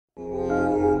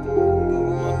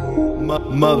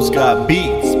Mubs got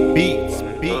beats. Nobody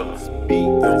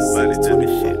do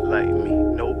this shit like me.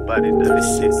 Nobody do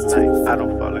this shit like I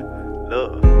don't fall in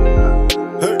love.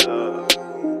 Hey.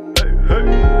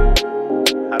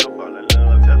 I don't fall in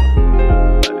love. Tell them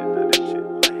nobody do this shit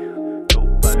like.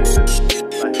 Nobody do this shit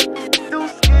like.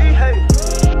 Dewsky, hey.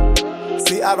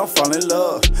 See, I don't fall in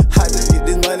love. I just get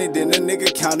this money, then the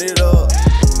nigga count it up.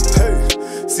 Hey.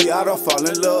 See, I don't fall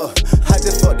in love. I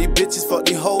just fuck these bitches, fuck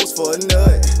these hoes for a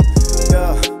nut.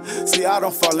 Yeah. See, I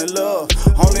don't fall in love.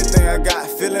 Only thing I got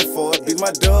feeling for be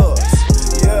my dogs.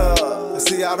 Yeah.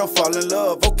 See, I don't fall in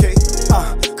love. Okay.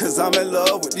 Cause I'm in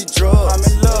love with these drugs. I'm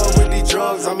in love with these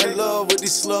drugs. I'm in love with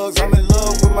these slugs. I'm in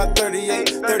love with my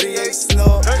 38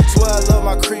 snug. Swear I love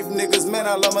my creep niggas. Man,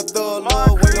 I love my thug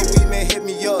love. When the weed man hit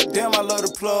me up, damn, I love the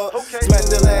plug. Smacked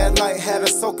the last night, had her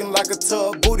soaking like a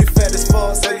tub. Booty fat as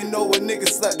fuck, so you know when niggas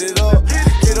slapped it up.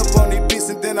 Get up on these beats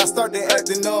and then I start to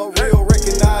acting up. Real,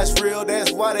 recognize real,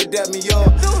 that's why they dap me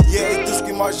up. Yeah, it's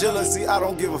Dewsky Margiela, see, I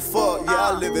don't give a fuck. Yeah,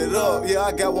 I live it up. Yeah,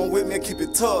 I got one with me, I keep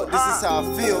it tucked. This is how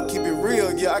I feel, keep it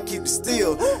real. Yeah, I keep it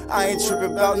still. I ain't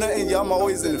tripping about nothing, yeah, I'm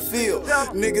always in the field.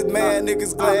 Niggas mad,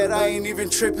 niggas glad, I ain't even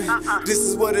tripping. This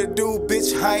is what it do,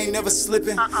 bitch, I ain't never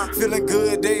slipping. Feeling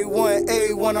good, day one,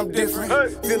 A1, I'm different.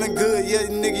 Feeling good, yeah,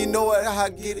 nigga, you know what, how I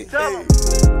get it. Hey.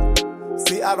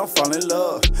 See, I don't fall in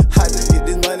love. I just get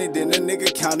this money, then the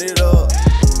nigga count it up.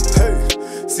 Hey.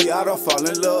 See, I don't fall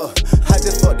in love. I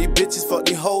just fuck these bitches, fuck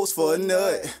these hoes for a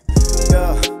nut.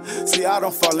 Yeah. See, I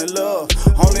don't fall in love.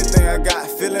 Only thing I got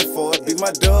feeling for be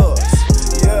my dogs.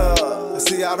 Yeah.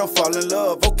 See, I don't fall in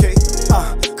love. Okay.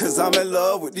 Cause I'm in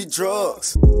love with these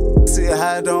drugs. See,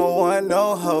 I don't want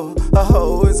no hoe. A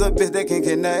hoe is a bitch that can't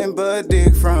get nothing but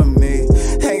dick from me.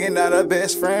 Hanging out her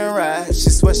best friend ride. She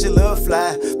swear she look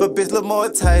fly, but bitch look more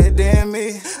tight than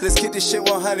me. Let's keep this shit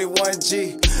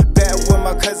 101G. Bad with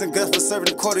my cousin Gus for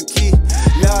serving the quarter key.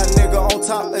 Now a nigga on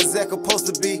top, exact supposed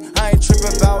to be. I ain't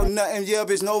tripping about nothing, yeah,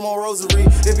 bitch, no more rosary.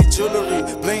 It be jewelry,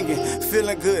 blinging,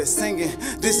 feeling good, singing.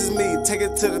 This is me, take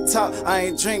it to the top, I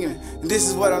ain't drinking. This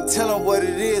is what I'm telling, what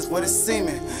it is, what it's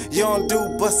seeming. You don't do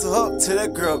bust her up to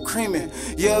that girl creaming.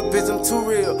 Yeah, bitch, I'm too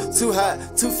real, too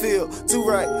hot, too feel, too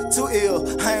right, too ill.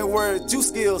 I ain't worried, you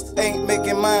skills, ain't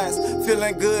making minds.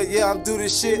 Feeling good, yeah, I'm do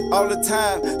this shit all the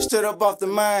time. Straight up off the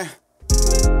mind.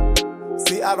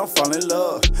 See, I don't fall in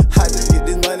love. I just get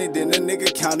this money, then the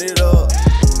nigga count it up.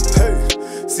 Hey,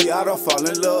 see, I don't fall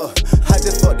in love. I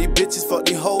just fuck these bitches, fuck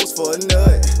these hoes for a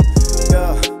nut.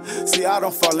 Yeah, see, I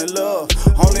don't fall in love.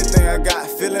 Only thing I got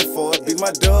feeling for be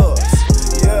my dogs.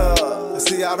 Yeah,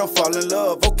 see, I don't fall in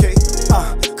love. Okay,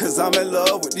 cause I'm in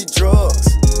love with these drugs.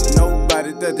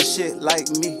 Nobody does the shit like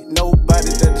me.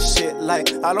 Nobody does the shit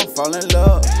like I don't fall in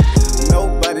love.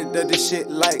 Nobody does this shit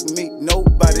like me.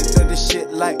 Nobody does this shit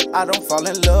like I don't fall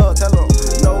in love. Tell them.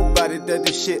 Nobody does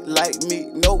this shit like me.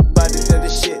 Nobody does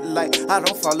this shit like I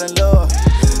don't fall in love.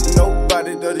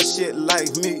 Nobody does this shit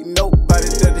like me. Nobody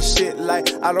does this shit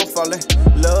like I don't fall in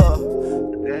love.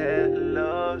 That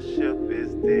love ship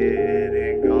is dead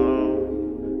and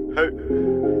gone. Hey.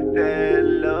 That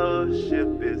love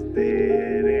ship is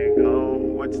dead and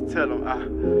gone. What you tell them?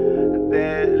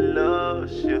 That love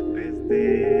ship is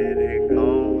dead and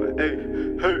gone. Hey,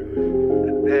 hey.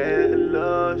 That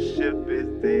love ship is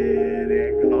dead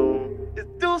and gone. It's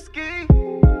Dewsky.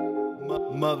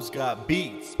 Mubs got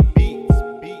beats.